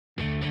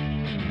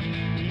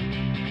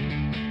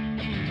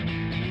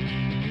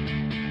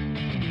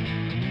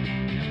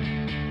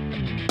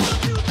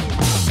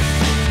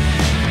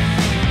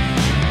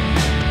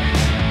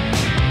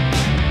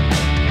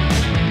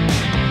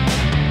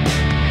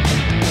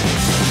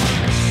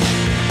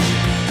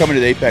coming to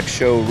the AAPEX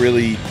show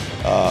really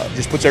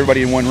just puts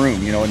everybody in one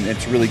room, you know, and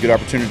it's a really good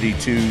opportunity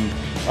to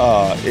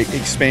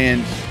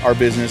expand our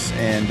business,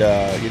 and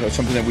you know,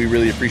 something that we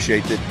really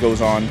appreciate that goes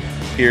on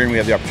here, and we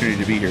have the opportunity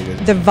to be here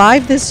with. The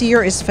vibe this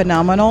year is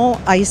phenomenal.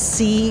 I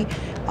see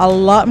a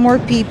lot more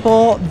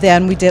people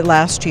than we did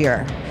last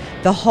year.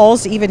 The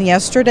halls even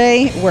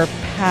yesterday were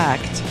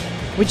packed,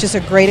 which is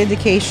a great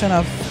indication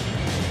of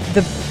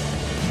the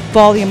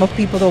volume of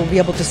people that we'll be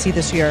able to see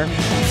this year.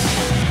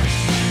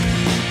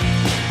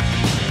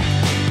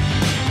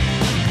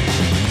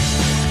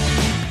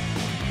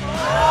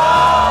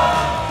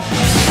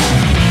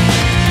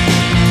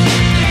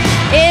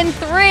 In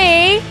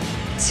 3,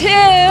 2,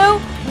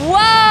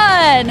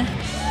 1.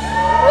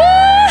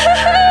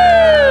 Woo-hoo-hoo!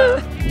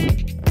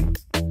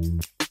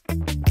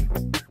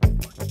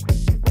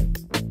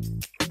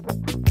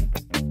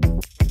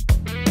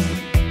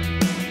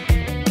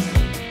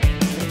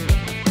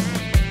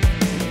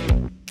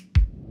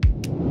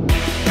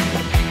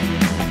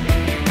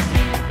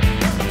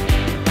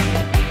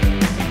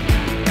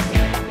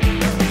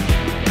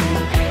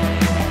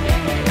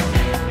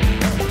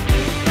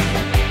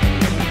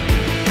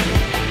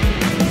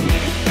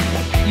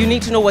 You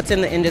need to know what's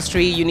in the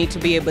industry, you need to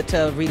be able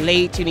to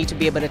relate, you need to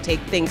be able to take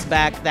things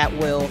back that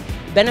will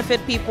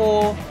benefit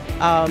people,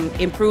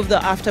 improve the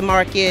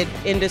aftermarket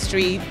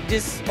industry,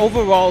 just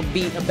overall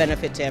be a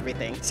benefit to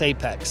everything. It's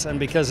AAPEX, and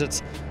because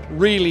it's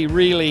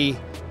really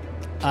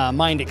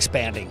mind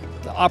expanding.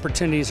 The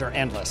opportunities are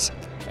endless.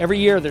 Every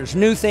year there's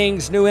new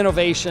things, new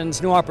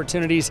innovations, new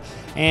opportunities,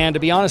 and to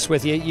be honest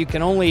with you, you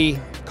can only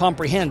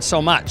comprehend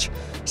so much.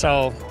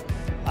 So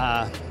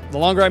the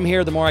longer I'm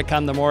here, the more I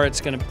come, the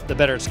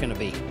better it's gonna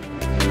be.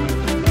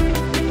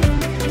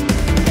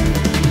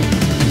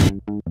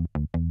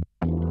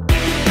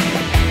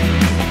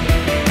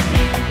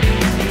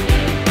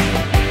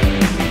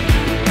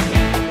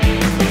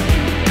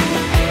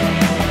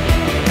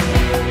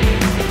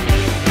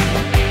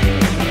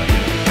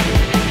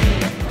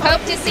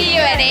 Hope to see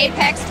you at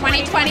AAPEX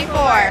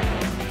 2024.